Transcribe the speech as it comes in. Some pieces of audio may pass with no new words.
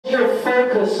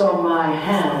focus on my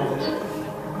hand,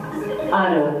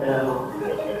 I don't know.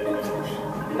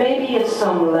 Maybe it's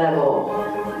some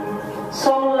level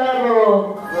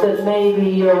that maybe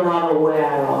you're not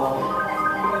aware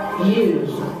of. You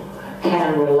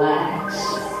can relax.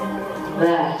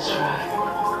 That's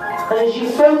right. And as you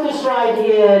focus right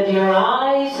here, your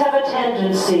eyes have a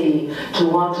tendency to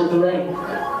want to blink.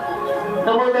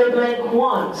 And when they blink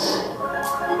once,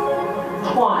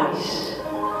 twice,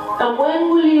 and when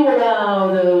will you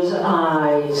allow those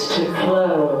eyes to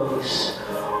close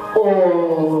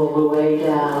all the way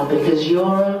down? Because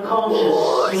your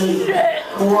unconscious sleep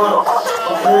wants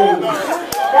to breathe.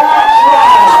 That's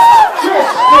right.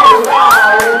 Just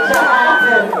allow it to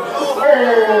happen.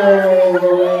 All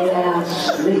the way down,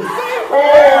 sleep.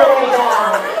 All the way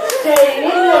down. Stay in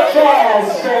your chairs.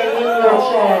 Stay in your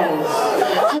chairs.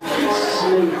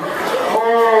 Sleep.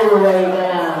 All the way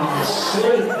down.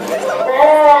 Sleep.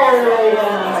 All the way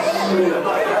down. Sleep.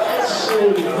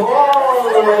 Sleep. All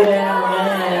the way down.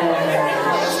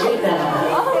 And sleep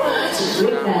now.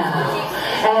 Sleep now.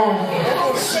 And